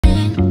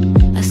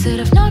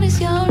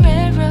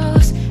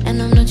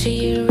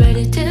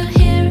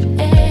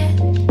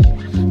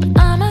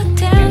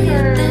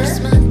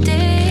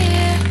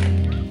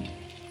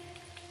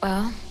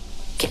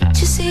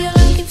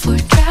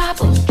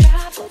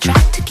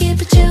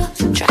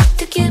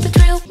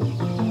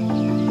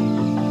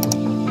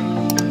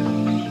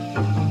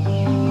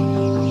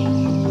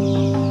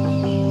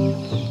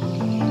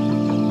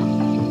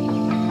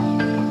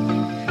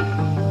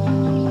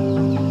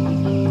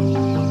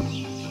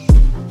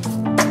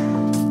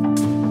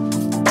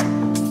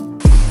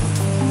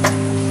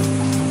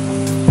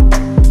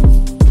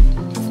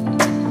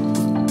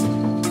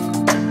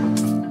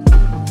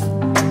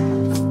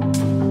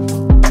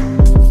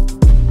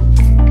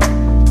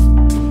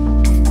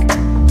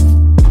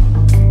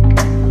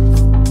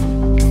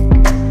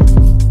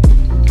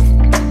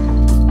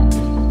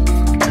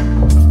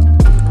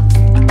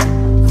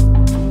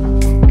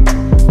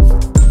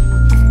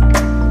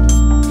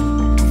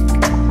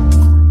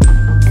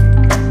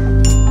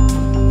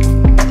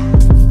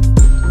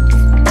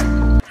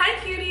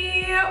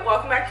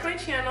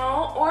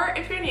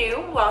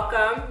new,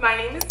 welcome. My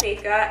name is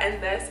Nika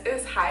and this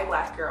is Hi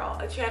Black Girl,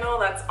 a channel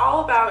that's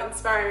all about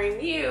inspiring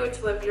you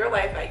to live your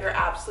life at your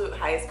absolute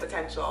highest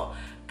potential.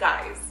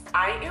 Guys,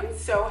 I am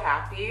so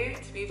happy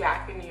to be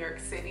back in New York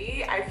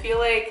City. I feel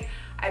like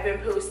I've been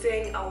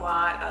posting a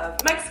lot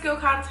of Mexico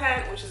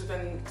content, which has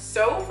been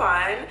so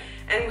fun,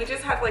 and we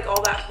just had like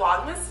all that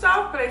Vlogmas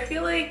stuff, but I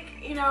feel like,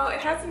 you know,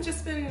 it hasn't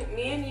just been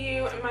me and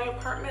you in my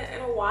apartment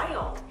in a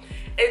while.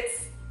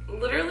 It's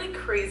literally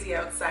crazy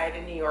outside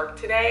in New York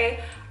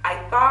today. I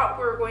thought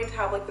we were going to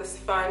have like this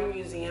fun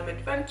museum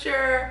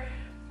adventure,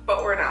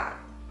 but we're not,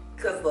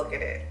 because look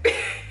at it.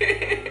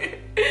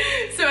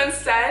 So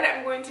instead,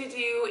 I'm going to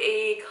do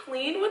a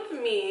clean with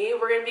me.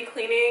 We're going to be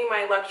cleaning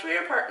my luxury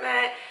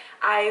apartment.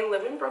 I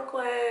live in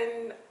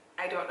Brooklyn.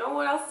 I don't know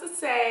what else to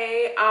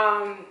say.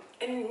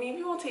 And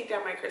maybe we'll take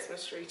down my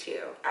Christmas tree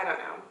too. I don't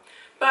know.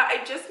 But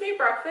I just made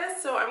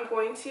breakfast, so I'm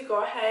going to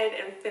go ahead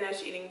and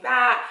finish eating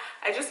that.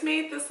 I just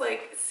made this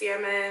like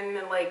salmon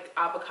and like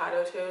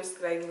avocado toast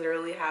that I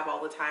literally have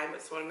all the time.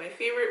 It's one of my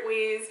favorite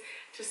ways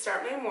to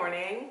start my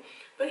morning.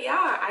 But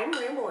yeah, I'm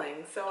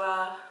rambling, so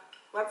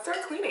let's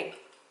start cleaning.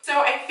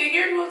 So I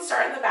figured we'll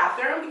start in the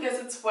bathroom because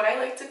it's what I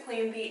like to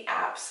clean the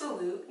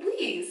absolute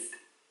least.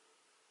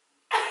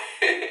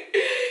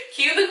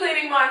 Cue the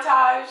cleaning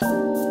montage.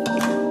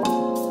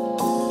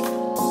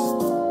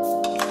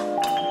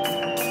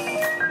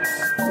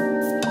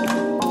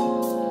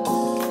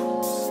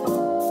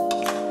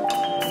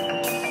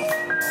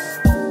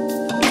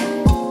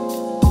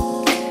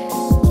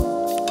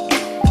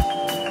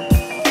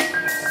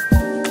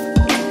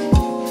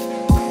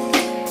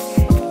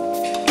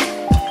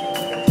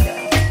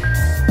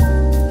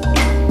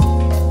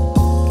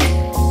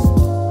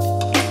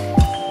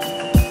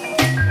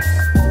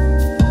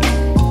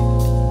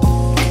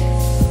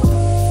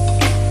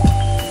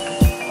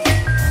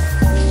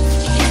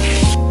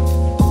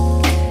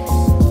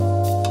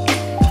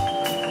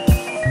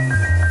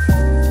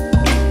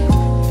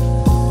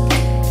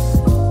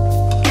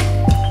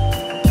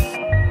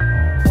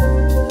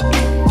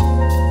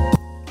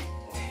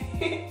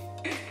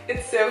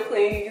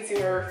 You can see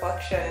my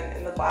reflection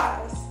in the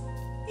glass.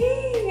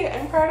 Yay,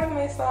 I'm proud of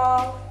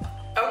myself.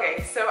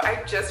 Okay, so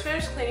I just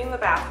finished cleaning the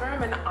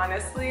bathroom and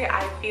honestly,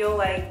 I feel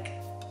like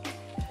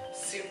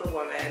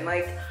Superwoman.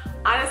 Like,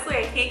 honestly,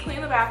 I hate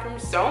cleaning the bathroom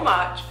so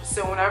much.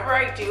 So whenever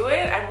I do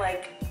it, I'm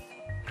like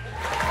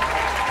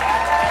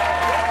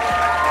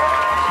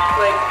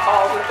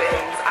all the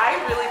things. I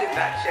really did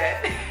that shit.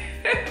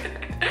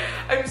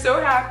 I'm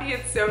so happy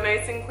it's so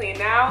nice and clean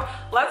now.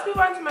 Let's move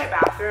on to my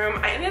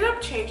bathroom. I ended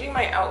up changing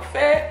my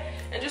outfit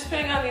and just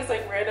putting on these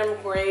like random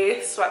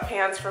gray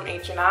sweatpants from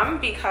H&M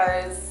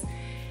because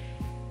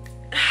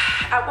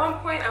at one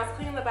point I was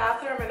cleaning the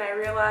bathroom and I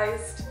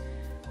realized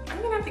I'm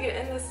gonna have to get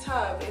in this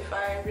tub if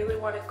I really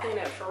want to clean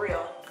it for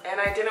real. And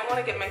I didn't want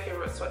to get my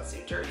favorite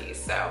sweatsuit dirty,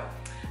 so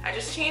I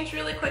just changed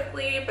really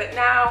quickly. But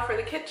now for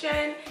the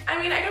kitchen, I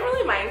mean, I don't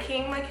really mind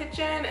cleaning my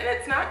kitchen and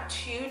it's not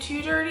too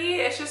dirty.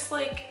 It's just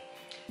like,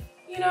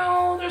 you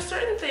know, there's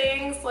certain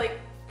things like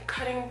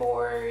cutting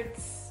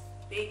boards,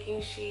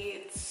 baking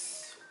sheets,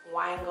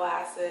 wine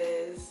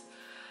glasses,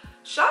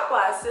 shot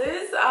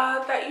glasses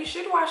that you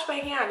should wash by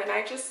hand. And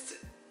I just,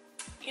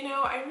 you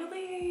know, I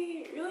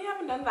really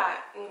haven't done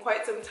that in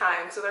quite some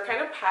time. So they're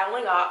kind of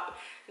piling up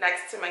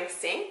next to my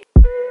sink.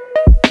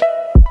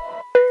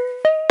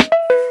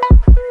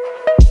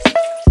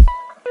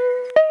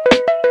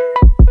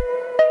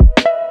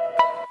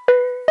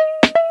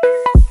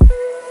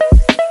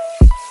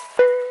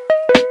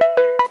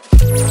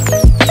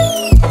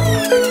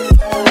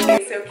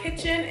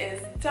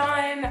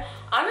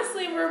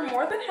 Honestly, we're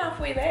more than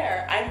halfway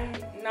there. I'm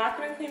not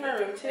gonna clean my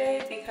room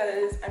today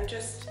because I'm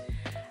just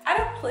at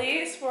a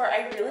place where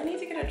I really need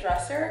to get a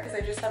dresser because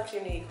I just have too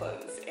many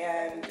clothes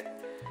and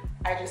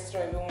I just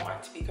don't even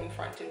want to be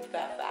confronted with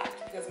that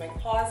fact because my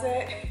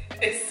closet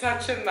is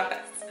such a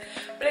mess.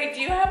 But I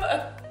do have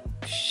a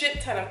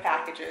shit ton of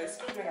packages.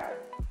 Oh my God.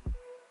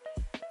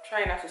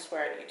 Trying not to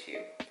swear on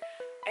YouTube.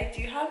 I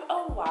do have a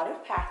lot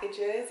of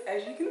packages,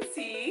 as you can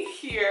see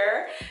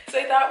here. So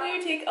I thought we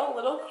would take a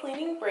little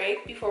cleaning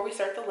break before we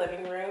start the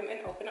living room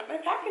and open up my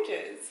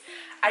packages.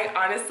 I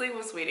honestly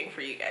was waiting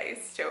for you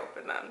guys to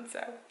open them,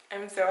 so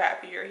I'm so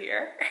happy you're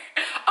here.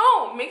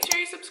 Oh, make sure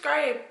you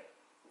subscribe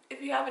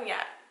if you haven't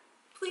yet.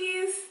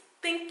 Please,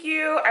 thank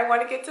you. I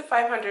want to get to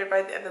 500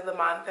 by the end of the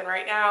month, and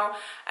right now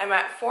I'm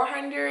at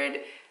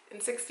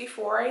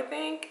 464, I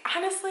think.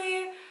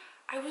 Honestly,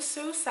 I was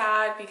so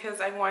sad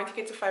because I wanted to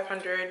get to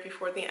 500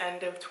 before the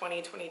end of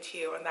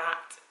 2022 and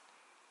that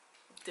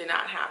did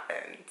not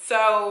happen.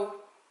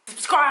 So,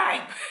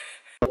 subscribe!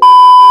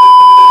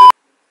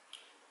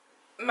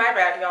 My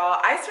bad, y'all.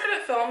 I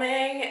started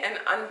filming and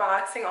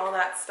unboxing all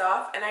that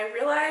stuff and I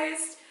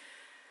realized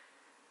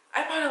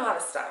I bought a lot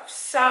of stuff.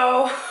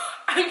 So,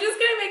 I'm just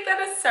gonna make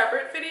that a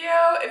separate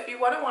video. If you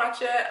wanna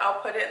watch it,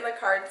 I'll put it in the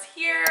cards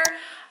here.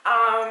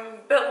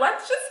 But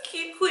let's just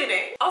keep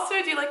cleaning.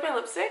 Also, do you like my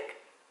lipstick?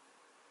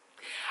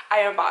 I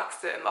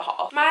unboxed it in the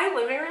haul. My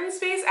living room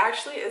space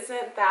actually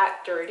isn't that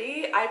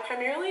dirty. I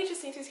primarily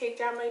just need to take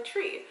down my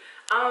tree.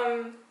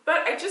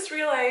 But I just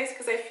realized,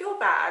 because I feel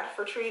bad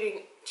for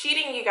cheating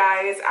you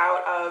guys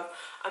out of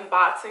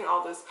unboxing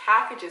all those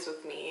packages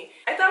with me,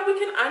 I thought we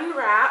can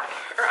unwrap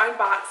or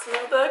unbox some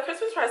of the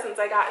Christmas presents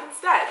I got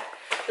instead.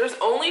 There's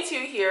only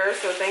 2 here,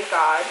 so thank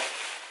God.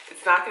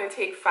 It's not going to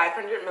take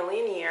 500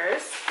 million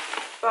years,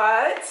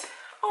 but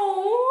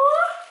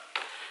oh,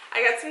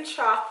 I got some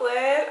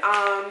chocolate.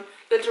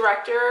 The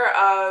director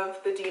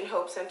of the Dean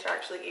Hope Center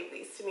actually gave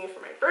these to me for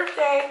my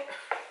birthday,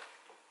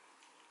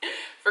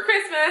 for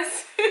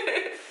Christmas.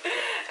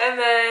 And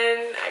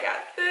then I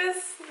got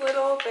this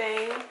little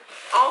thing,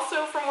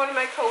 also from one of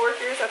my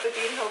coworkers at the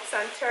Dean Hope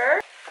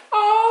Center.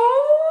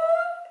 Oh,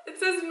 it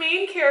says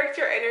main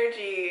character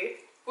energy,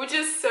 which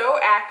is so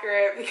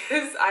accurate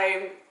because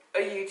I'm a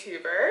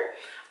YouTuber.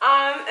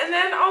 And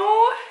then,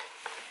 oh,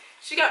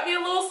 she got me a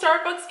little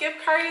Starbucks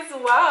gift card as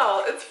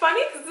well. It's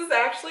funny because this is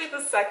actually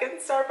the second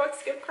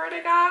Starbucks gift card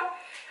I got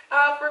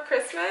for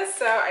Christmas.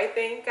 So I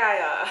think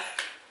I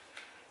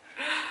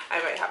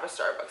might have a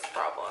Starbucks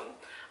problem.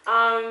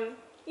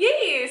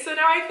 Yay! So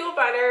now I feel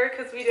better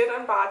because we did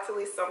unbox at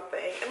least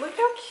something. And look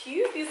how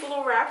cute these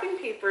little wrapping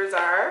papers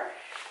are.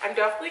 I'm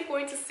definitely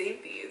going to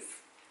save these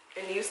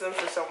and use them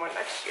for someone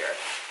next year.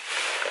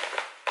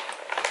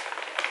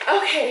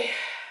 Okay,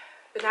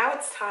 but now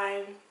it's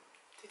time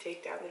to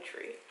take down the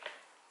tree.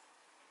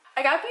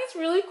 I got these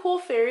really cool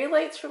fairy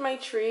lights for my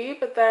tree,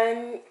 but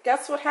then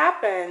guess what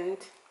happened?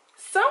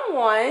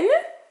 Someone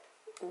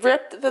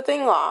ripped the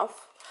thing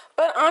off.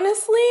 But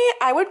honestly,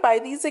 I would buy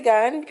these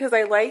again because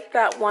I like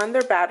that, 1,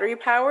 they're battery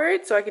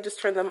powered, so I could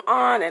just turn them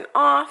on and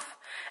off.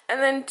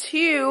 And then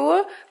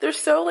 2, they're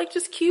so like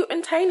just cute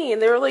and tiny,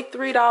 and they were like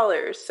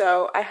 $3.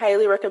 So I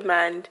highly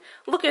recommend.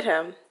 Look at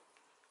him.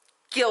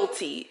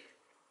 Guilty.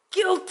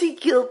 Guilty,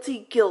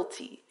 guilty,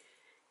 guilty.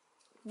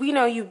 We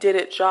know you did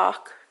it,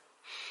 Jock.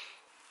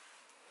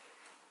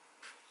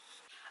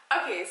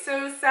 Okay,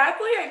 so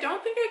sadly, I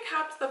don't think I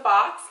kept the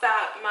box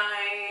that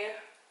my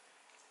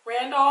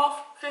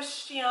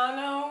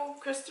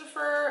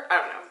Christopher, I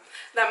don't know,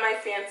 that my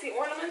fancy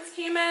ornaments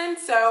came in.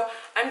 So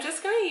I'm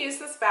just going to use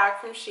this bag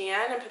from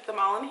Shein and put them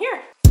all in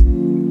here.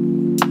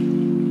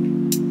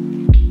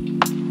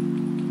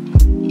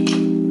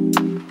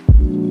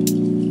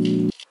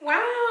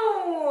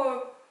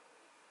 Wow,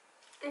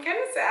 I'm kind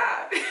of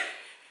sad.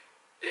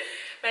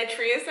 My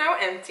tree is now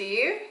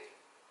empty.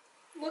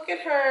 Look at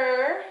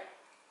her.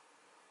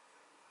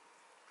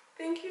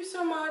 Thank you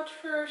so much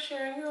for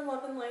sharing your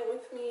love and light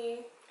with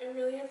me. I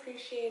really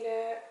appreciate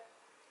it.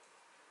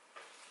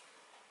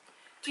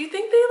 Do you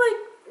think they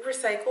like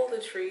recycle the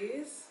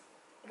trees?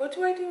 What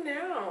do I do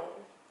now?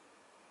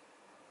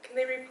 Can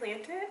they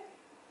replant it?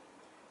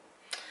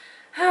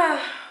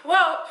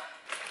 Well,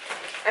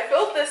 I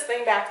filled this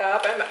thing back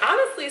up. I'm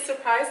honestly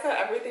surprised that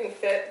everything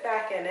fit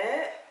back in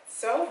it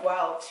so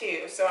well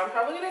too. So I'm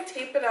probably gonna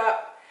tape it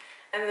up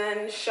and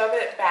then shove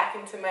it back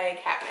into my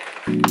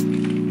cabinet.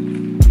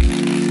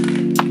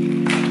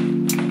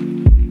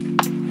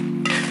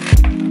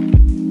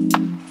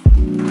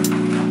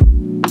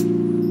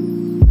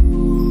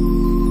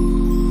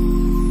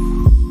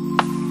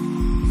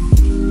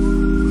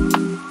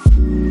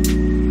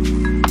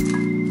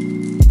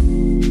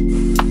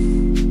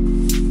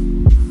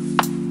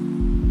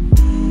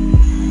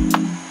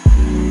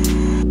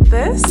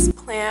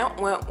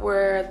 Went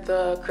where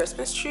the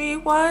Christmas tree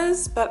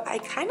was, but I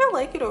kind of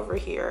like it over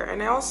here,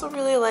 and I also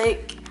really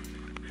like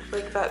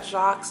that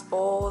Jacques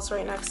bowl is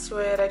right next to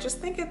it. I just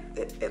think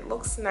it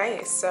looks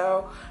nice,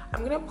 so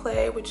I'm gonna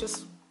play with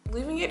just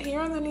leaving it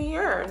here in the new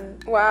year.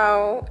 And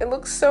wow, it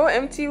looks so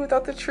empty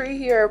without the tree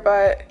here,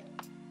 but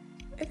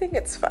I think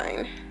it's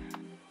fine.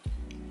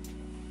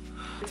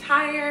 I'm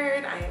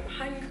tired, I am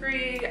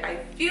hungry, I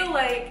feel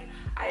like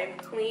I have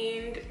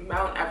cleaned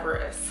Mount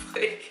Everest.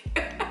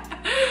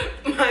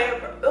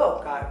 Like,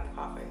 oh God, I'm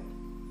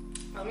coughing.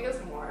 Let me get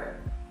some water.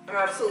 I'm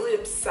absolutely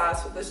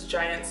obsessed with this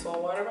giant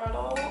soul water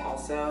bottle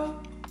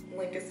also.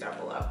 Link is down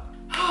below.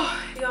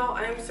 Y'all,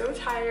 I'm so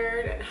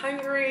tired and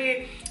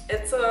hungry.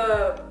 It's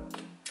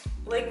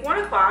like 1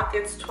 o'clock,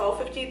 it's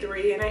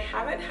 12:53, and I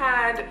haven't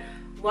had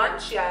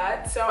lunch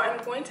yet. So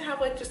I'm going to have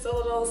like just a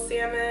little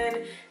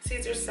salmon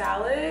Caesar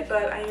salad,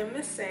 but I am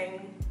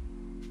missing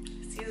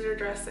Caesar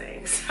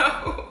dressing.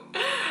 So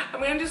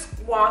I'm gonna just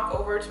walk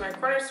over to my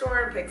corner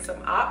store and pick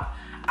some up.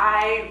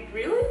 I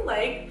really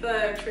like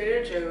the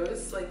Trader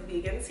Joe's like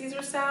vegan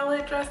Caesar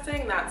salad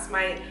dressing. That's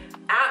my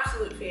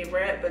absolute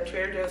favorite, but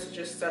Trader Joe's is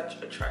just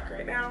such a trek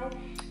right now,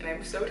 and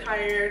I'm so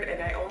tired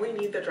and I only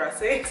need the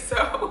dressing,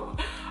 so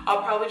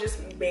I'll probably just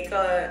make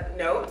a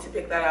note to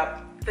pick that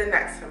up the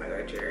next time I go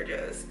to Trader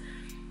Joe's.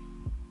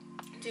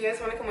 Do you guys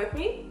want to come with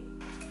me?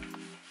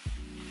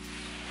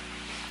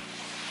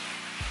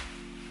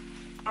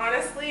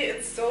 Honestly,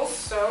 it's still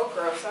so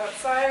gross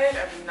outside.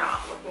 I'm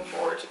not looking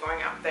forward to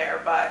going out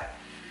there, but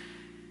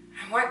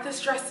I want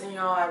this dressing,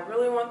 y'all. I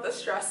really want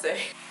this dressing.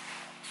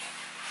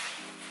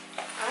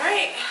 All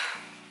right,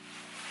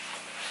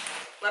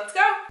 let's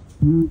go.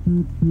 Alright,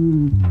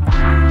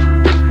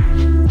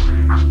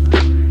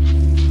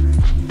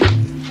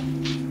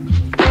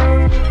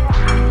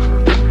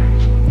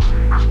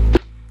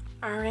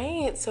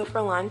 so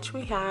for lunch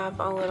we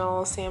have a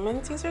little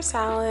salmon Caesar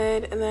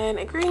salad and then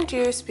a green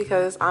juice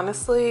because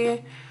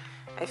honestly,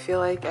 I feel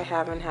like I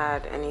haven't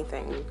had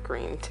anything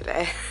green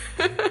today.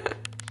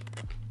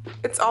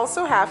 It's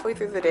also halfway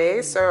through the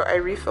day, so I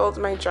refilled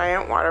my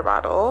giant water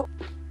bottle.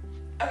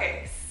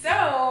 Okay,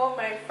 so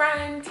my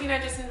friend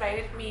Tina just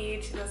invited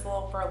me to this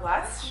little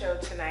burlesque show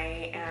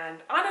tonight, and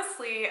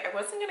honestly, I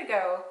wasn't gonna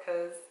go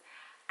because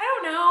I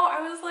don't know,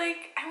 I was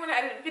like, I want to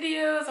edit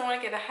videos, I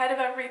want to get ahead of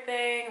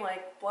everything,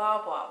 like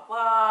blah, blah,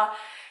 blah.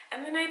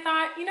 And then I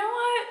thought, you know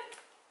what?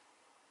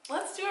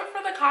 Let's do it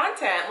for the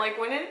content. Like,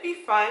 wouldn't it be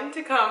fun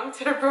to come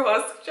to the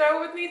burlesque show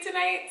with me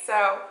tonight?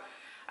 So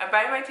I'm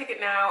buying my ticket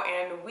now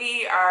and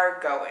we are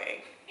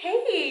going.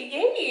 Hey,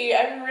 yay,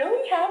 I'm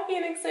really happy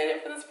and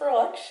excited for this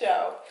burlesque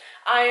show.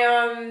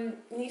 I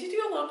need to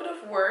do a little bit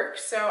of work,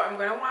 so I'm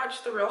gonna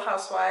watch The Real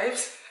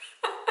Housewives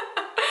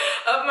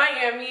of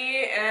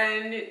Miami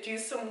and do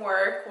some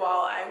work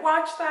while I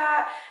watch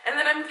that. And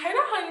then I'm kind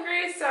of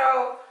hungry,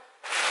 so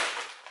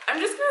I'm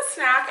just gonna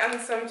snack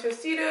on some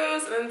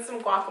Tostitos and then some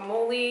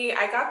guacamole.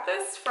 I got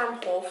this from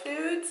Whole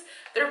Foods.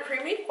 Their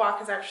pre-made guac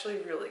is actually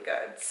really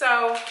good.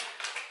 So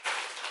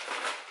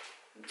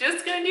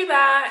just gonna do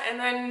that and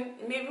then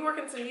maybe work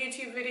on some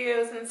YouTube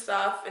videos and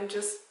stuff and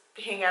just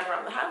hang out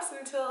around the house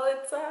until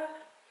it's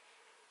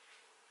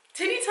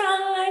titty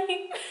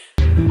time.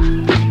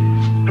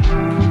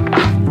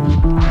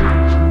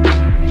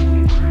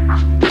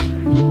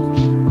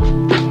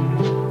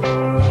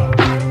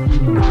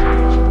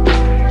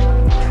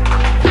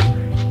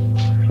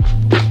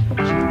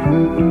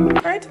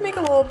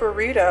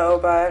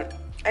 Burrito, but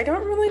I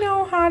don't really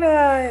know how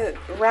to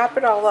wrap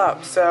it all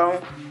up,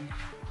 so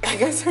I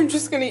guess I'm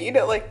just gonna eat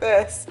it like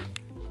this.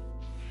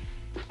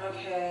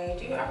 Okay,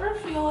 do you ever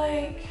feel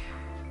like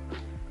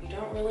you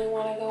don't really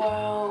want to go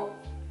out,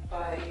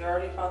 but you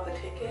already bought the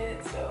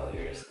ticket, so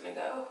you're just gonna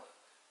go?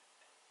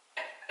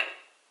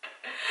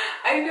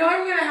 I know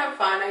I'm gonna have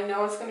fun, I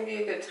know it's gonna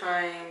be a good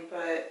time,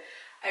 but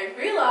I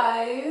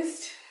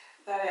realized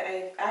that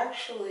I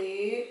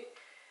actually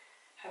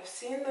have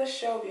seen this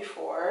show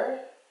before.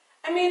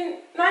 I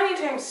mean, not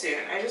anytime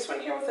soon. I just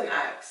went here with an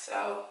ex,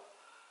 so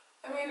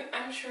I mean,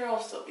 I'm sure it'll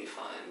still be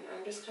fun.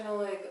 I'm just kind of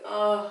like,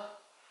 I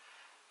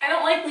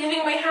don't like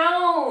leaving my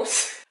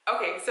house.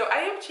 Okay, so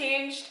I have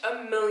changed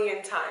a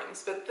million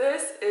times, but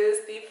this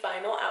is the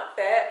final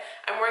outfit.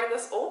 I'm wearing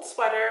this old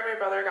sweater my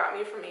brother got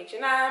me from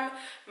H&M.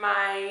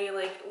 My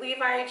like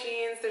Levi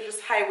jeans, they're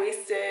just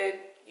high-waisted.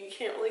 You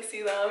can't really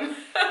see them.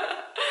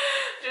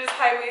 Just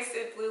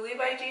high-waisted blue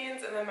Levi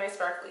jeans and then my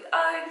sparkly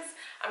Uggs.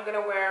 I'm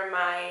gonna wear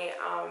my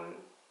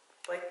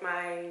like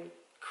my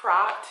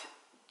cropped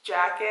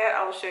jacket.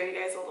 I'll show you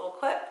guys a little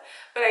clip.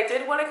 But I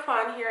did want to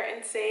come on here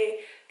and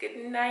say good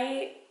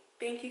night.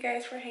 Thank you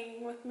guys for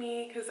hanging with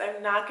me because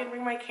I'm not gonna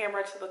bring my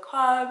camera to the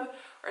club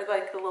or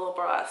like the little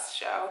burlesque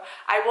show.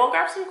 I will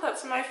grab some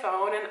clips on my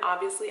phone and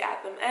obviously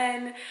add them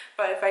in,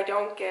 but if I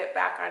don't get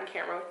back on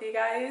camera with you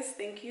guys,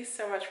 thank you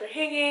so much for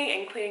hanging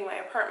and cleaning my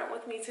apartment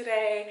with me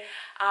today.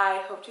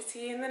 I hope to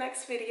see you in the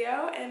next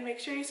video and make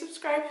sure you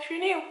subscribe if you're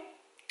new.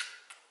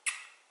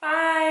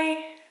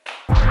 Bye.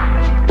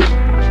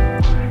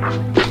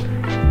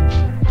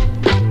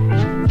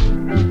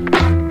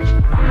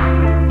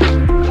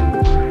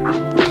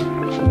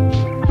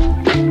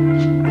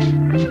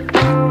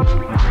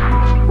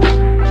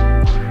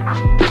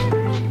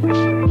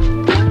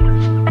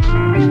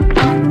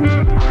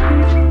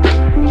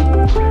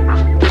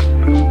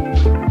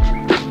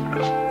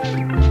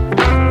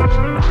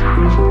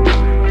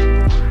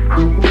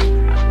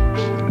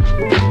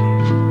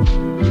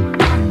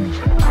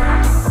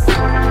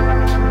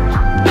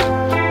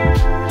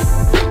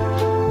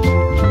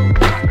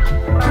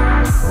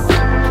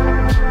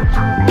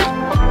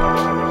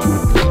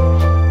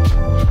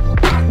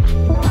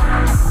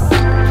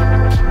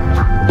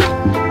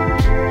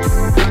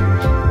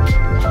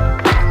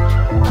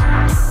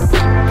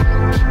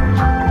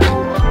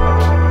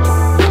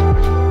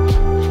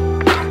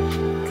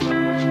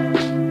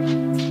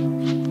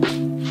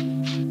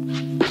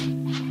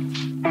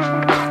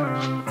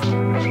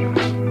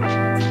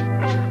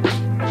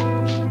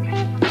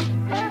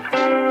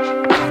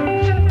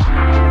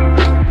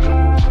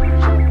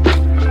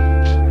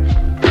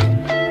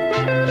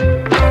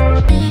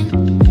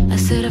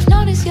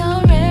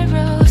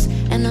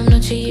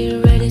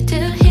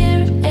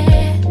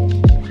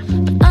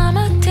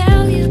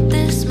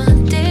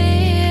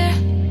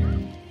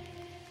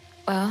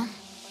 Well,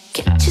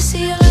 can't you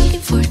see you're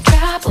looking for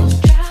trouble?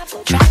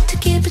 Try